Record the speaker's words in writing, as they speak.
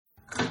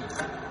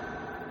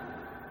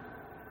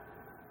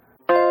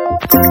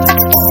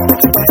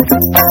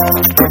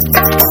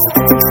Everybody,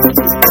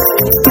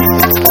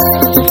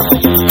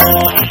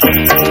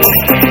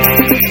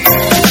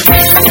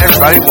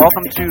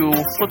 welcome to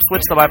Flip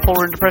Switch, the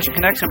Bipolar and Depression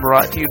Connection,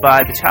 brought to you by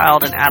the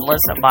Child and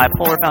Adolescent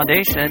Bipolar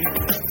Foundation.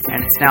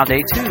 And it's now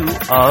day 2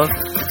 of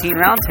the Teen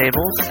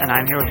Roundtables, and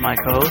I'm here with my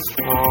co-host,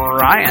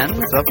 Ryan.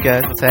 What's up,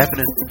 guys? What's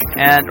happening?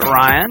 And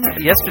Ryan,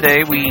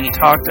 yesterday we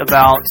talked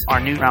about our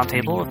new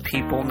roundtable of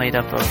people made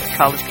up of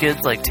college kids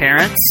like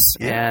Terrence,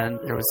 and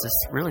there was this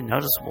really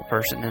noticeable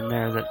person in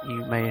there that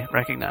you may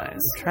recognize.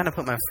 I'm trying to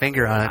put my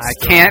finger on it. I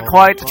can't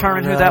quite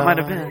determine who that might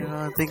have been.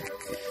 I think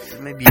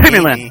maybe Amy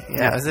Lynn.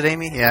 Yeah, is it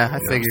Amy? Yeah, I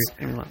figured.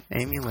 Amy Lynn.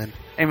 Amy Lynn.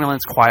 Amy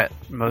Lynn's quiet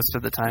most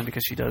of the time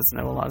because she does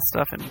know a lot of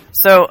stuff. And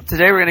so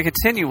today we're going to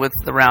continue with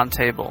the round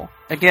table.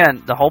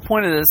 Again, the whole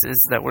point of this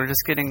is that we're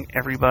just getting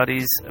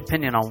everybody's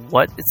opinion on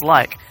what it's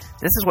like.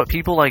 This is what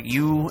people like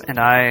you and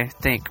I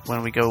think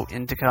when we go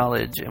into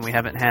college and we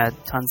haven't had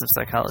tons of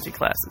psychology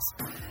classes.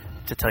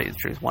 To tell you the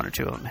truth, 1 or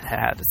 2 of them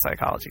had a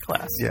psychology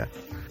class. Yeah.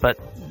 But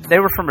they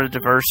were from a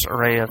diverse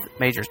array of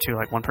majors too.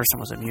 Like one person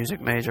was a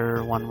music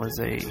major, one was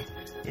a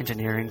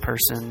engineering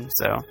person.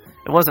 So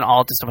it wasn't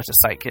all just a bunch of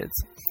psych kids.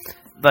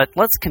 But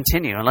let's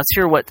continue and let's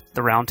hear what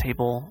the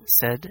roundtable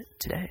said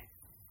today.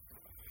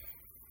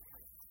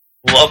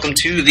 Welcome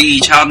to the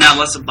Child and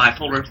Adolescent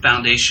Bipolar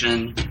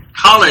Foundation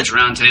College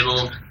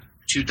Roundtable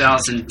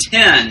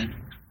 2010.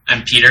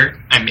 I'm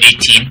Peter. I'm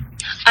 18.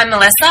 I'm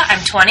Melissa.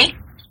 I'm 20.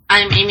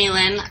 I'm Amy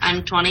Lynn.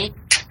 I'm 20.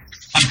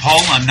 I'm Paul.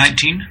 I'm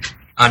 19.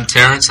 I'm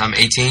Terrence. I'm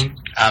 18.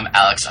 I'm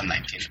Alex. I'm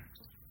 19.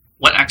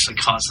 What actually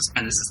causes,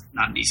 and this is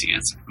not an easy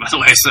answer, by the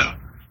way, so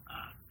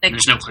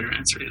there's no clear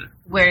answer either.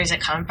 Where does it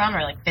come from,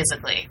 or like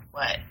physically?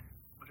 What?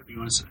 Whatever you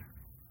want to say.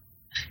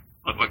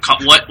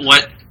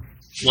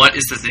 What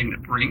is the thing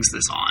that brings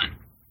this on?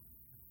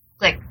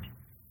 Like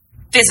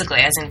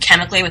physically, as in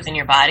chemically within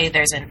your body,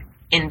 there's an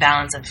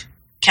imbalance of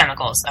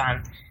chemicals,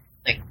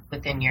 like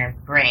within your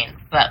brain.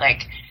 But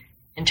like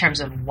in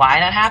terms of why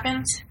that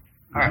happens,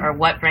 or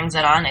what brings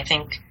it on, I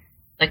think,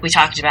 like we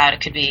talked about, it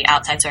could be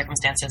outside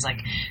circumstances,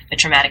 like a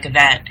traumatic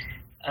event,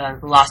 the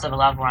loss of a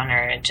loved one,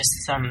 or just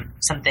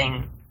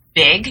something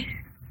big.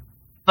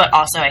 But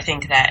also, I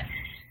think that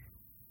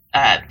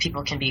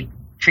people can be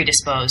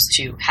predisposed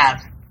to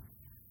have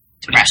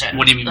depression.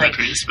 What do you mean like, by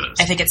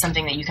predisposed? I think it's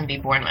something that you can be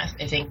born with.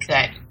 I think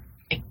that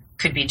it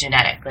could be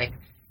genetic. Like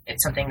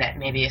it's something that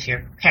maybe if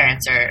your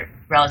parents or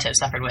relatives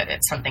suffered with,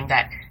 it's something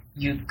that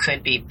you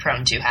could be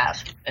prone to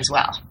have as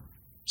well.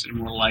 So you're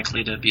more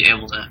likely to be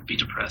able to be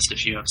depressed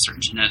if you have a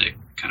certain genetic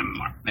kind of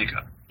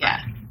makeup.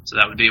 Yeah. So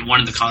that would be one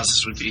of the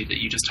causes would be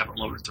that you just have a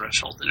lower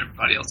threshold than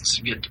everybody else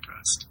to get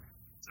depressed.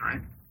 Is that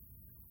right?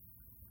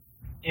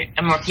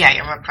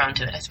 You're more prone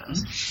to it, I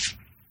suppose.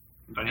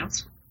 Mm-hmm. Anybody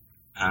else?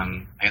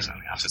 I guess on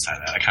the opposite side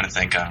of that, I kind of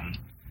think a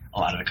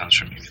lot of it comes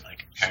from maybe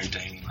like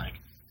parenting, like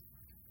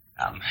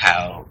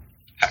how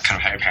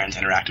your parents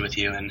interacted with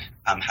you and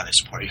how they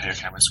support you, how your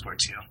family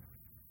supports you,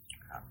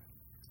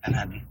 and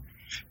then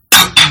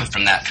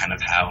from that kind of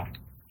how,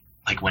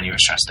 like when you're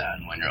stressed out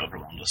and when you're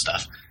overwhelmed with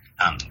stuff,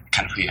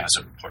 kind of who you have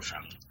support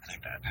from. I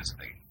think that has a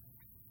big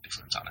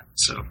influence on it.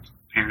 So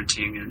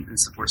parenting and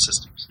support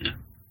systems. Yeah.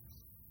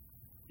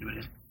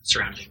 Anybody?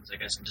 Surroundings, I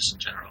guess, and just in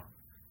general.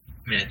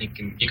 I mean, I think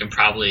you can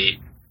probably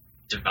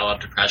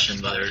develop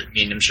depression,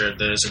 I'm sure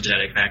there's a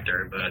genetic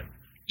factor, but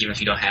even if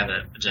you don't have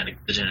the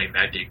genetic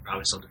factor, you can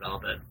probably still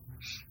develop it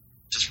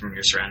just from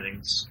your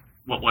surroundings.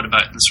 What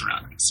about the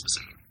surroundings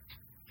specifically?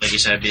 Like you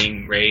said,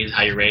 being raised,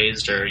 how you're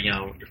raised, or,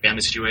 your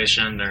family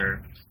situation,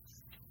 or,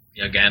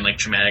 again, like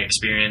traumatic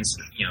experience,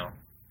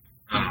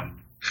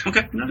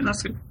 Okay, no,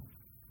 that's good.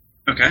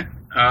 Okay.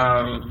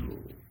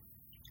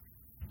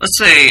 Let's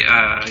say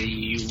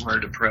you were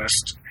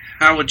depressed.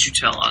 How would you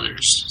tell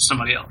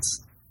somebody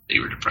else, that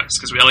you were depressed?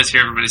 Because we always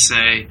hear everybody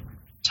say,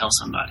 tell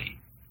somebody.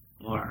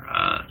 Or,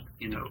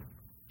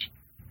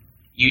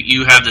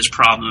 you have this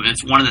problem.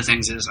 If one of the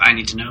things is, I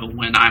need to know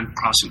when I'm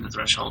crossing the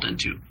threshold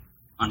into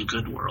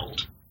ungood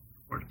world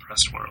or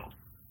depressed world.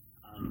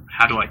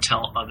 How do I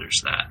tell others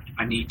that? If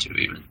I need to,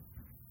 even.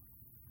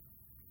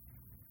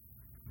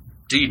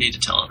 Do you need to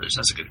tell others?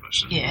 That's a good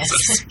question. Yes.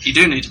 You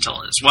do need to tell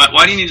others.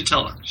 Why do you need to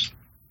tell others?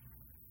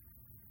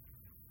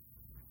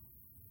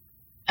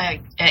 I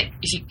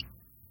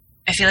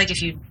feel like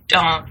if you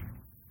don't,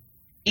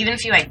 even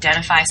if you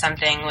identify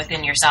something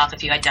within yourself,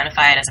 if you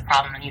identify it as a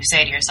problem and you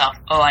say to yourself,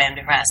 oh, I am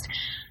depressed,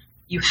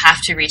 you have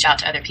to reach out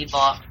to other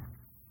people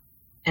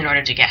in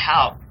order to get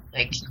help.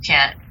 Like, you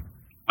can't.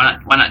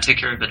 Why not take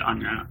care of it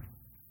on your own?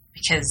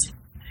 Because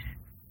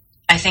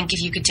I think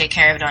if you could take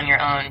care of it on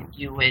your own,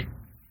 you would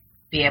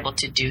be able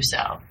to do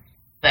so.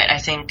 But I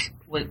think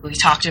we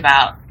talked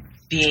about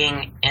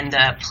being in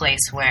the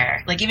place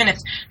where, like, even if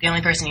the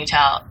only person you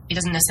tell, it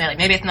doesn't necessarily,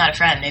 maybe it's not a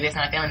friend, maybe it's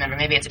not a family member,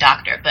 maybe it's a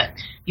doctor, but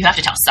you have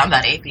to tell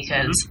somebody,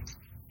 because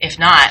if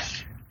not,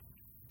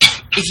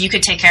 if you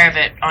could take care of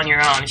it on your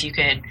own, if you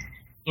could,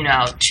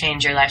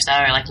 change your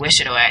lifestyle or, like, wish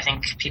it away, I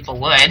think people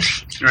would,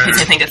 because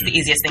I think that's the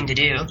easiest thing to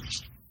do.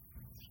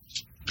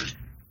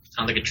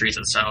 Sounds like it treats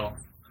itself.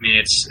 I mean,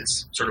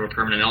 it's sort of a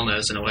permanent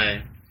illness in a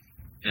way.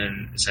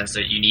 in the sense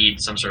that you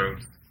need some sort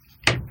of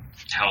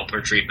help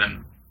or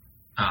treatment.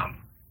 I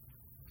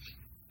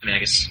mean, I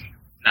guess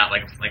not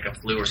like a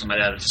flu or something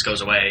like that. It just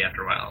goes away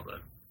after a while.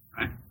 But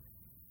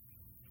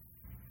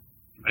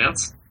Anybody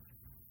else?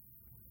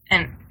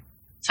 And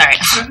sorry.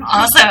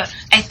 Also,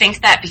 I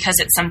think that because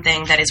it's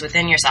something that is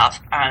within yourself,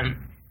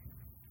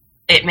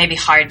 it may be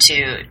hard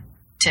to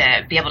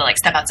be able to like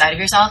step outside of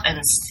yourself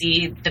and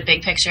see the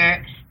big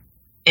picture.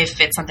 If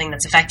it's something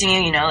that's affecting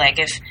you, you know, like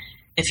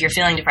if you're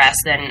feeling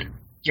depressed, then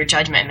your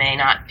judgment may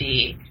not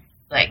be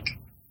like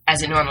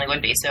as it normally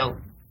would be. So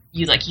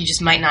you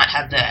just might not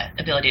have the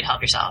ability to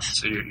help yourself.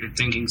 So your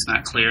thinking's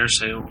not clear,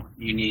 so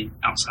you need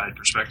outside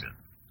perspective.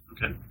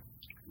 Okay,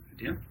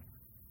 good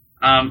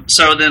idea.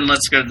 So then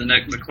let's go to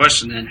the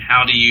question. Then,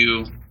 how do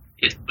you,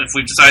 if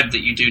we've decided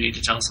that you do need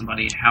to tell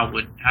somebody, how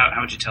would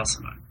you tell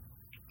somebody?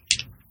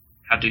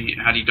 How do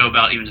you go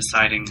about even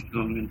deciding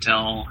who I'm going to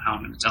tell, how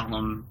I'm going to tell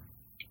them?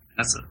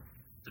 That's a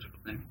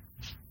difficult thing.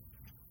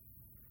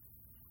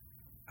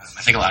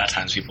 I think a lot of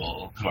times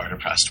people who are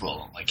depressed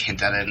will like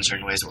hint at it in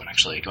certain ways, but won't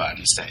actually go out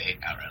and say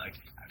outright like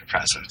I'm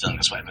depressed or I'm feeling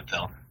this way. But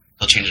they'll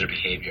change their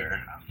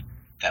behavior.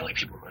 That like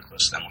people who are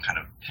close to them will kind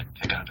of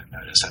pick up and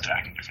notice that they're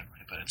acting differently.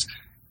 But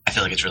I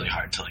feel like it's really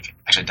hard to like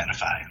actually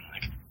identify and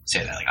like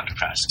say that like I'm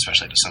depressed,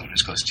 especially to someone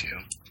who's close to you.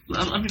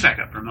 Let me back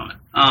up for a moment.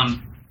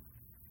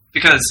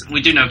 Because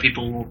we do know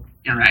people will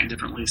interact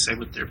differently, say,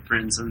 with their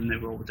friends than they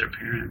will with their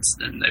parents,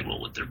 than they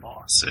will with their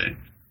boss, say.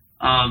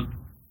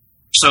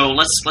 So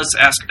let's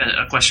ask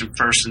a question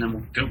first, and then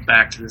we'll go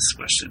back to this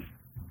question.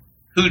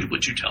 Who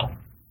would you tell?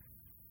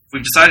 If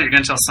we've decided you're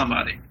going to tell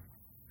somebody,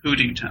 who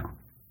do you tell?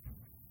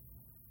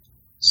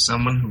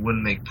 Someone who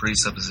wouldn't make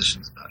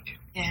presuppositions about you.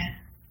 Yeah.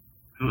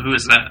 Who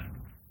is that?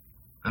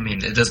 I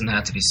mean, it doesn't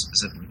have to be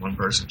specifically one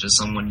person, just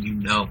someone you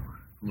know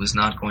who is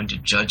not going to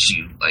judge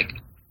you, like,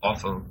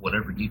 off of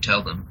whatever you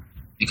tell them,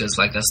 because,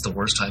 like, that's the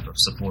worst type of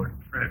support.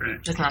 Right.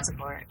 Just not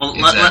support. Well,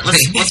 Exactly.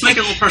 let's make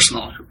it a little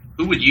personal.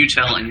 Who would you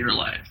tell in your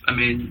life? I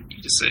mean,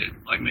 you just say,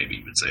 like, maybe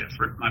you would say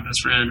my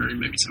best friend, or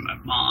maybe say my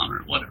mom,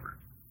 or whatever.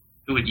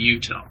 Who would you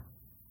tell?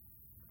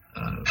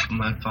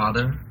 My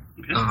father.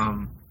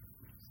 Okay.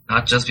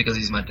 Not just because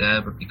he's my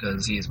dad, but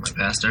because he is my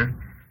pastor.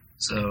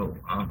 So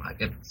I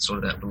get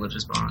sort of that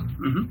religious bond.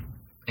 Mm-hmm.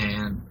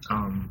 And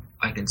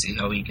I can see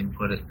how he can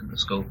put it in the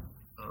scope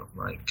of,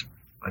 like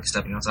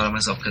stepping outside of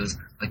myself, because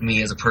like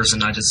me as a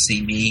person, I just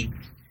see me.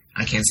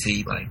 I can't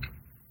see like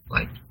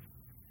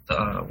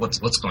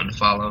what's going to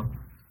follow.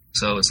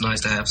 So it's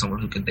nice to have someone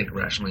who can think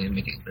rationally and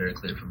make it very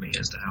clear for me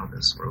as to how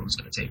this road is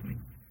going to take me.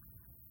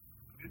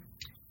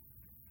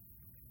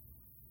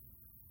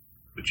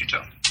 Who'd you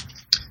tell?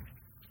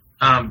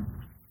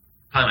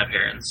 probably my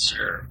parents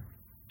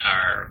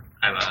I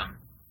have a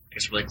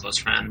really close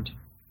friend.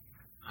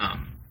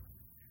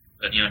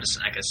 But just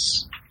I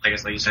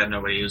guess like you said,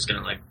 nobody was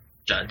gonna like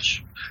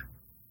judge.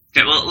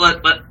 Okay, well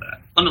let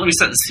me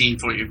set the scene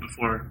for you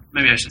before.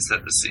 Maybe I should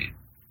set the scene.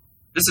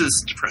 This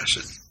is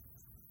depression.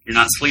 You're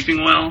not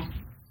sleeping well.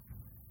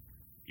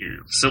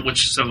 So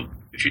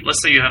if you,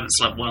 let's say you haven't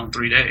slept well in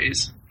 3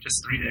 days,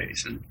 just 3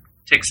 days, and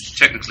it takes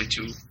technically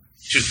 2 to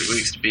 3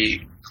 weeks to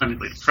be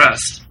clinically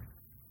depressed.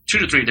 2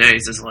 to 3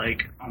 days is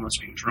like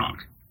almost being drunk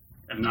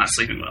and not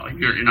sleeping well.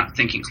 You're not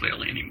thinking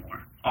clearly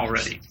anymore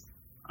already.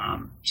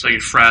 So you're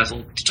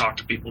frazzled. To talk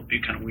to people would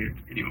be kind of weird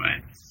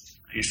anyway.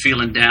 You're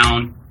feeling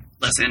down,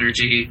 less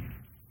energy.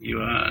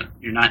 You're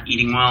not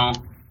eating well.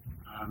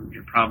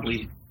 You're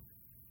probably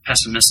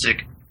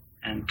pessimistic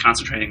and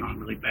concentrating on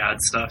really bad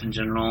stuff in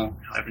general,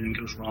 how everything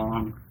goes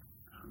wrong.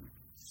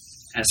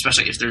 And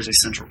especially if there's a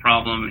central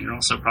problem, and you're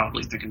also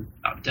probably thinking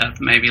about death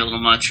maybe a little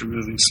much. You're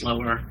moving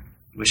slower.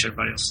 You wish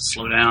everybody else would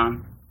slow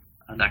down,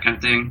 that kind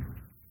of thing.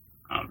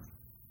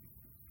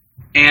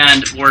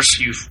 And worse,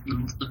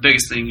 the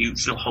biggest thing, you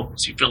feel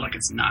hopeless. You feel like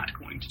it's not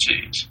going to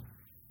change.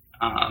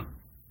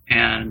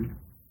 And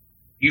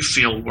you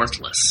feel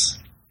worthless,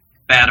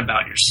 bad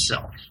about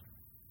yourself.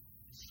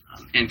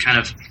 And kind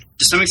of,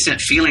 to some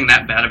extent, feeling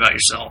that bad about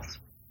yourself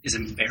is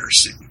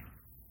embarrassing.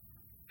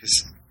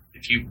 Because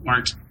if you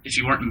weren't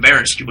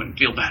embarrassed, you wouldn't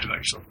feel bad about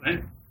yourself. Hey,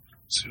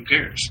 so who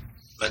cares?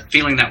 But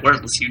feeling that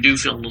worthless, you do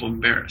feel a little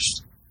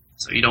embarrassed.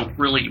 So you don't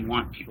really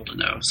want people to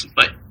know.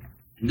 But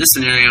in this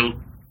scenario,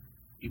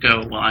 you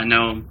go, well, I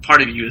know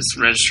part of you is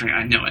registering,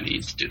 I know I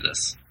need to do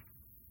this.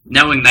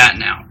 Knowing that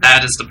now,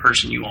 that is the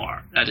person you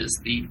are. That is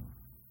the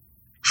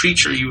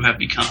creature you have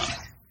become.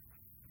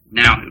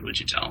 Now who would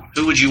you tell?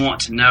 Who would you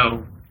want to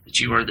know that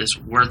you are this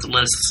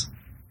worthless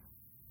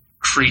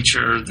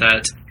creature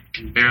that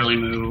can barely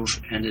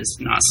move and is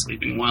not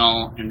sleeping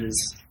well and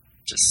is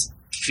just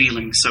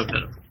feeling so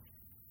pitiful?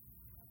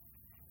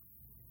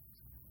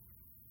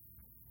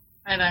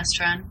 My best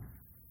friend.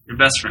 Your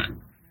best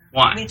friend.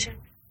 Why? Me too.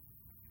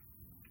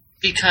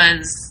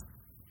 Because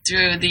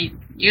through the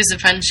years of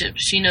friendship,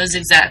 she knows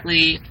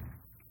exactly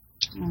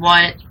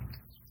what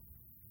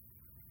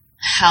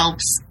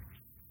helps,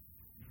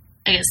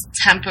 I guess,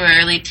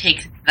 temporarily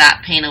take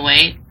that pain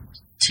away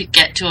to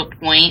get to a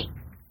point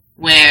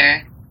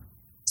where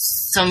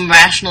some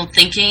rational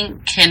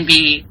thinking can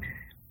be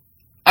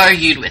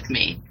argued with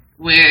me,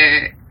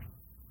 where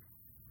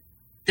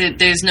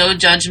there's no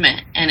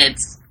judgment, and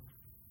it's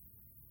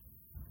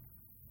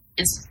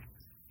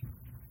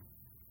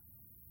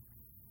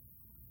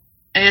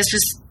I guess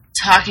just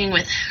talking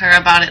with her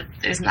about it,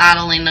 there's not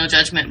only no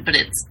judgment, but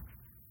it's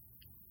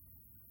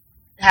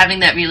having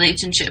that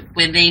relationship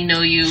where they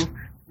know you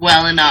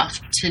well enough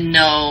to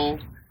know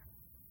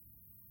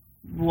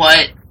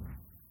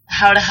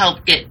how to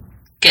help get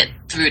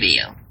through to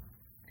you,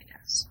 I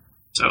guess.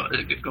 So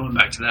going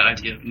back to that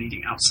idea of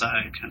needing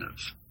outside kind of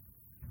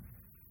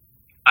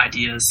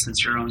ideas,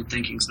 since your own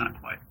thinking's not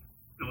quite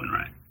going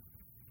right.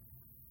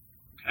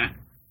 Okay,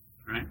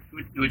 all right.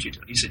 Who would you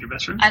tell? You said your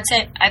best friend. I'd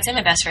say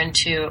my best friend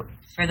too,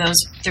 for the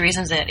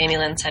reasons that Amy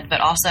Lynn said,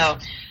 but also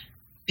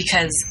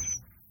because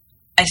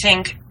I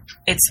think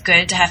it's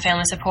good to have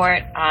family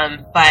support.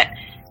 But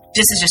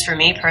this is just for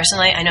me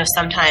personally. I know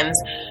sometimes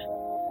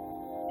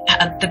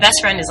the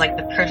best friend is like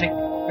the perfect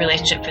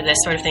relationship for this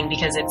sort of thing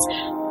because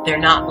they're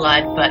not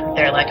blood, but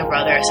they're like a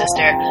brother or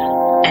sister.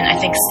 And I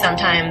think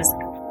sometimes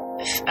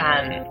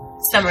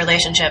some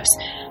relationships,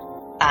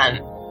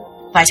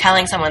 by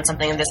telling someone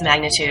something of this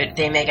magnitude,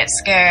 they may get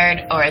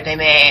scared, or they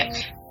may,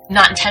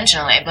 not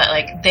intentionally, but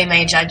like they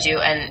may judge you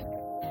and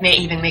may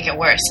even make it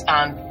worse.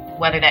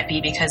 Whether that be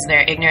because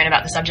they're ignorant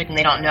about the subject and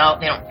they don't know,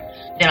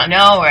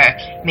 or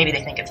maybe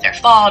they think it's their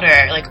fault,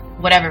 or like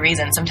whatever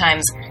reason.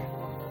 Sometimes,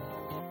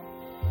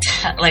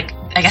 like,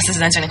 I guess this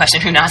is answering the question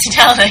who not to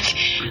tell. Like,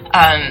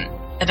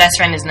 the best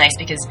friend is nice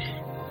because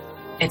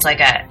it's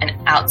like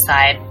an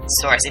outside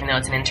source, even though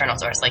it's an internal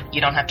source. Like,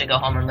 you don't have to go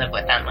home and live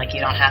with them. Like,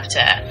 you don't have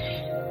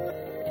to.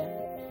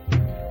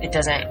 It's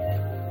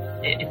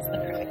the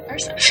perfect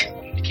person.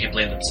 You can't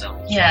blame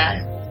themselves.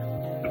 Yeah.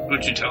 Who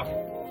would you tell?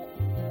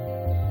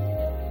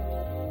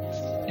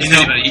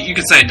 You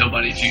could say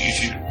nobody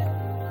if you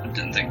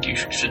didn't think you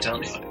should tell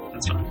anybody.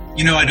 That's fine.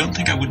 I don't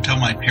think I would tell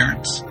my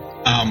parents,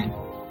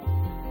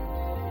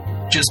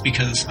 just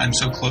because I'm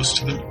so close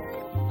to them.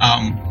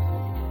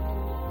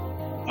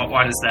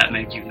 Why does that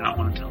make you not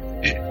want to tell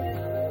them?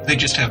 They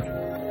just have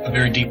a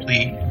very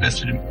deeply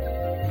vested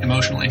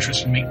emotional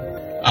interest in me.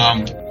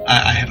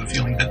 I have a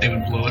feeling that they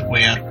would blow it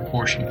way out of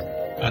proportion.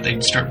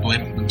 They'd start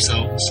blaming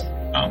themselves,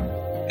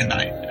 and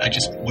I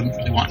just wouldn't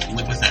really want to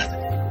live with that.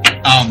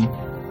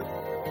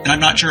 And I'm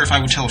not sure if I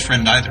would tell a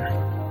friend either.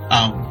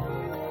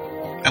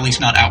 At least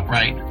not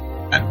outright.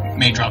 I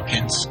may drop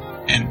hints,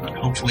 and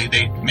hopefully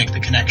they make the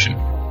connection.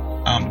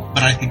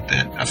 But I think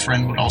that a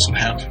friend would also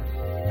have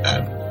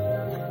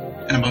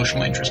an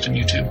emotional interest in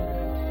you too.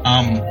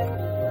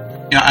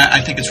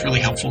 I think it's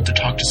really helpful to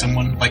talk to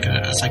someone like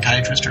a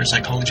psychiatrist or a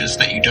psychologist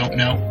that you don't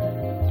know,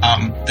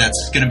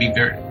 that's going to be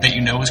that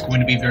you know is going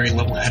to be very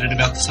level-headed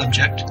about the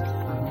subject.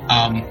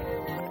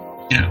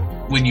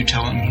 When you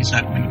tell him, he's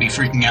not going to be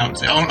freaking out and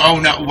say, "Oh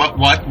no,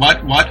 what?"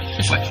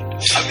 It's like,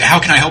 how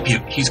can I help you?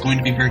 He's going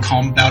to be very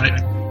calm about it.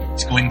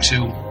 He's going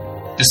to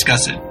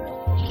discuss it,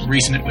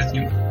 reason it with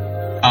you,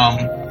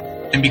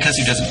 and because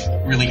he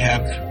doesn't really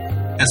have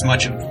as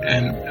much of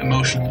an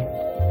emotional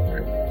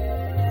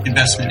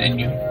investment in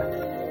you,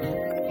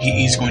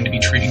 he's going to be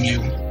treating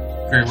you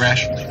very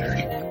rationally,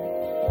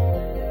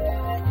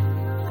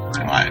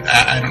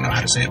 I don't know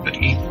how to say it, but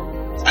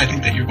I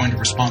think that you're going to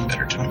respond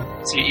better to him.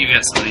 So you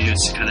got somebody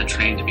who's kind of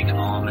trained to be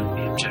calm and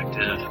be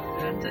objective,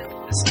 and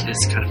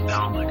is kind of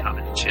bound by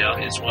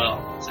confidentiality as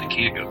well, so you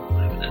can't go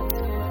with it.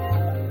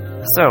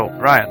 So,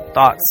 Ryan,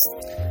 thoughts,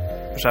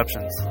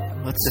 perceptions,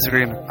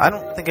 disagreement? I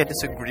don't think I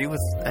disagree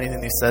with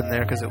anything they said in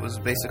there because it was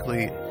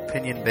basically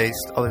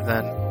opinion-based other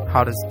than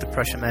how does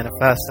depression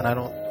manifest, and I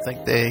don't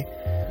think they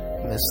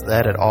missed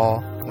that at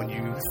all when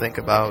you think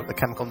about the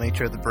chemical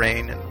nature of the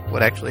brain and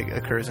what actually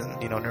occurs in,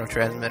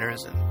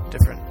 neurotransmitters and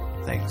different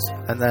things,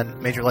 and then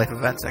major life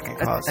events that can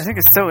cause. I think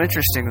it's so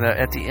interesting that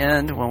at the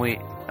end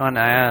when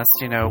I asked,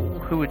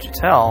 who would you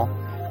tell,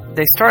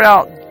 they start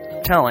out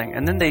telling,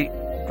 and then they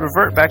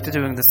revert back to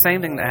doing the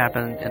same thing that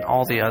happened in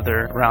all the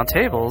other round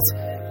tables.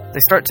 They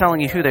start telling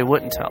you who they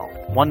wouldn't tell,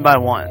 one by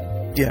one.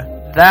 Yeah.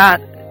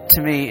 That,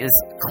 to me, is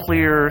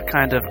clear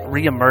kind of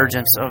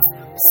reemergence of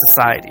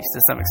societies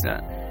to some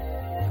extent.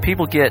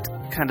 People get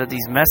kind of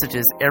these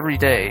messages every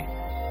day.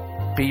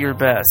 Be your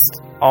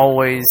best.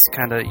 Always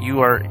kind of, you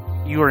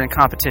are in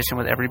competition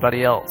with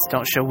everybody else.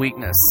 Don't show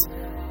weakness.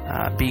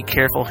 Be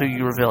careful who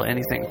you reveal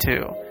anything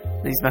to.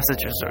 These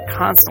messages are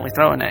constantly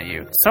thrown at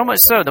you. So much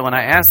so that when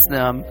I asked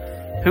them,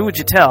 who would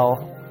you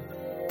tell,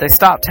 they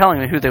stopped telling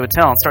me who they would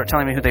tell and start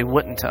telling me who they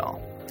wouldn't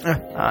tell.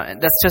 And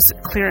that's just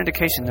a clear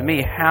indication to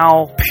me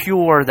how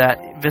pure that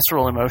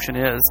visceral emotion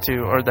is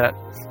or that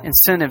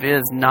incentive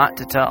is not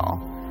to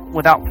tell.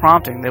 Without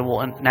prompting, they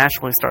will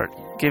naturally start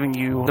giving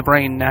you, the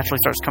brain naturally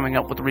starts coming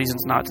up with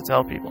reasons not to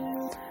tell people.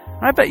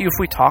 And I bet you if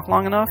we talk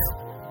long enough,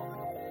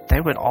 they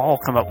would all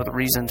come up with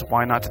reasons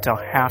why not to tell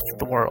half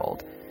the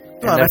world.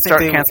 And they'd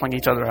start canceling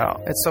each other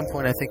out. At some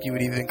point, I think you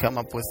would even come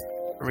up with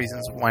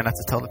reasons why not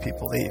to tell the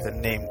people they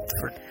even named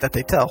that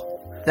they tell.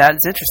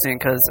 That's interesting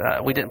because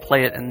we didn't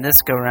play it in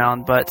this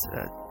go-round, but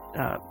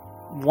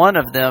one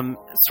of them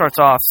starts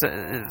off,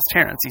 it's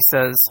Terrence, he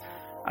says,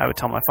 I would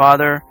tell my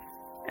father,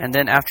 and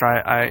then after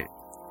I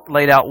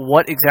laid out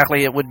what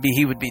exactly it would be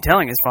he would be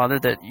telling his father,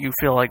 that you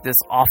feel like this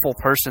awful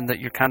person that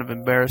you're kind of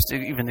embarrassed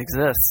it even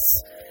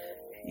exists.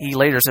 He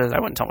later says, I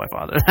wouldn't tell my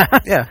father.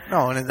 Yeah,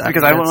 no, and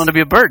because I wouldn't want to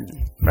be a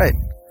burden. Right.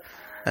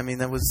 I mean,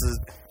 that was.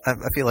 I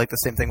feel like the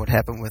same thing would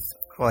happen with.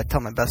 Well, I'd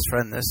tell my best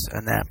friend this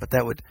and that, but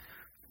that would,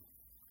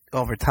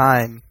 over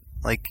time,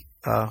 like,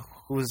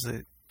 who was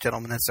the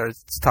gentleman that started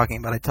talking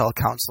about? I'd tell a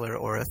counselor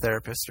or a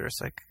therapist or a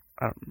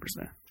I don't remember his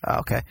name.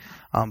 Okay,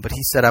 but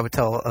he said I would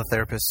tell a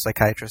therapist,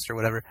 psychiatrist, or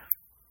whatever.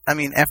 I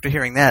mean, after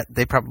hearing that,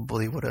 they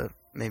probably would have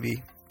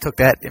maybe took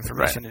that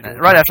information.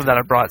 Right after that,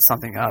 I brought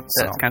something up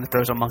that kind of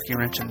throws a monkey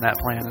wrench in that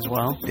plan as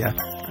well. Yeah.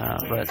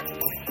 But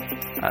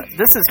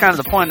this is kind of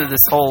the point of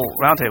this whole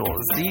roundtable.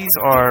 Is these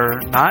are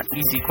not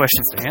easy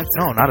questions to answer.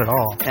 No, not at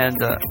all. And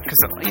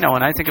because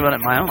when I think about it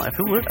in my own life,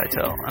 who would I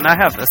tell? And I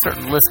have a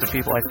certain list of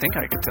people I think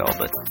I could tell,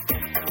 but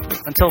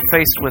until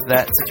faced with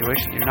that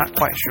situation, you're not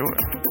quite sure.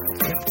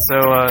 So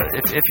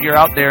if you're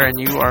out there and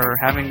you are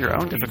having your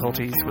own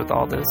difficulties with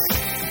all this,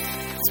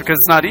 it's because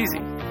it's not easy.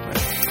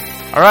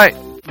 All right,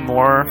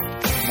 more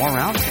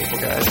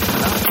roundtable, guys.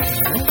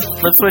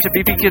 Flip switch at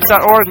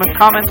bpkids.org. With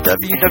comments,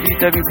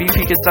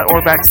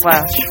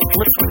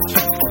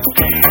 www.bpkids.org/flipswitch.